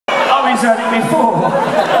Johnny's heard it before.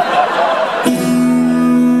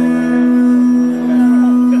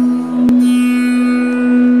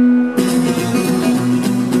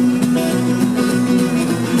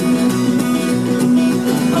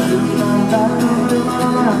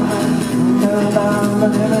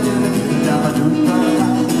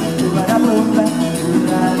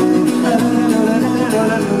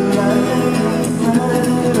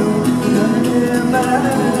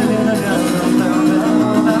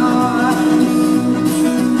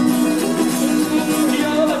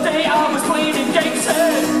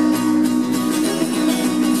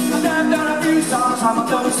 I'm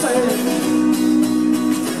gonna say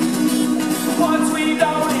once we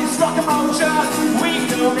know this rock and roll chart, we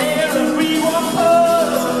come here and we want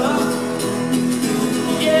love.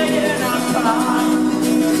 Yeah, not fine.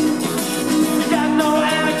 You got no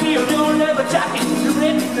anarchy or no leather jacket. You're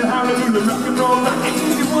ready to hallelujah rock and roll rocket.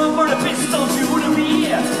 You want for the pistols, you wouldn't be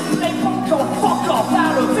here. Play popcorn, fuck off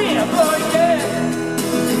out of here, but yeah.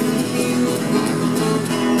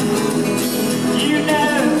 You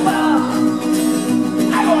know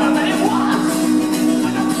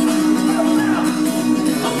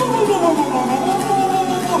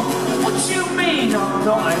what you mean I'm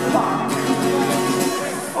not a punk?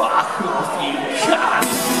 Fuck off you cunt!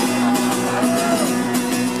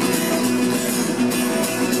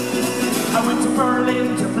 I went to Berlin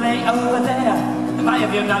to play over there. If I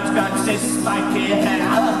have you not got this spiky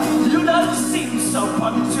hair, you don't seem so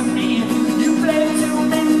punk to me. You play too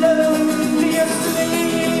melodiously.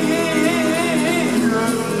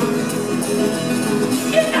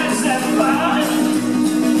 You're not so fun.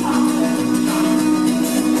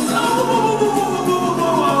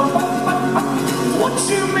 What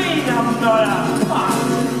you mean I'm not a punk?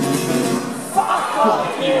 Fuck off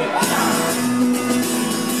you cunt!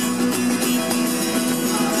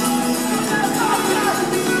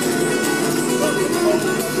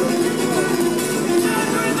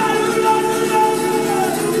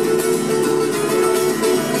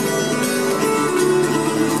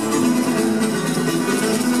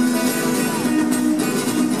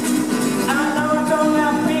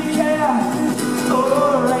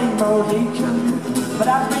 But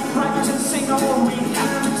I've been practicing all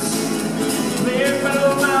weekend, clear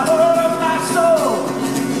below my whole of my soul.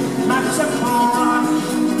 My tempo rock,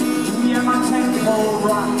 yeah, my tempo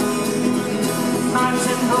rock, my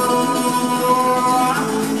tempo rock,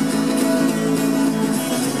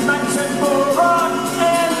 my tempo rock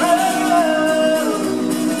and roll.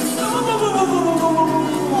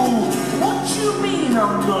 What you mean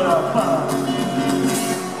I'm not a bug?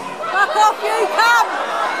 Fuck off you cunt!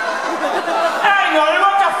 Hang on,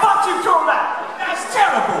 what the fuck do you call that? That's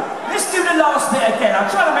terrible. Let's do the last bit again. I'm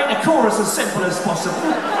trying to make the chorus as simple as possible.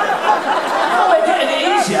 Oh, we're getting it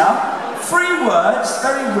easier. 3 words,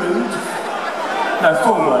 very rude. No,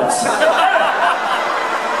 4 words.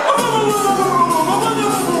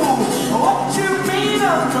 What do you mean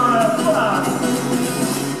I'm gonna fun?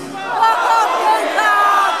 Fuck off you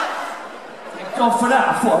cunt! Thank God for that.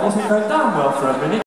 I thought I wasn't going down well for a minute.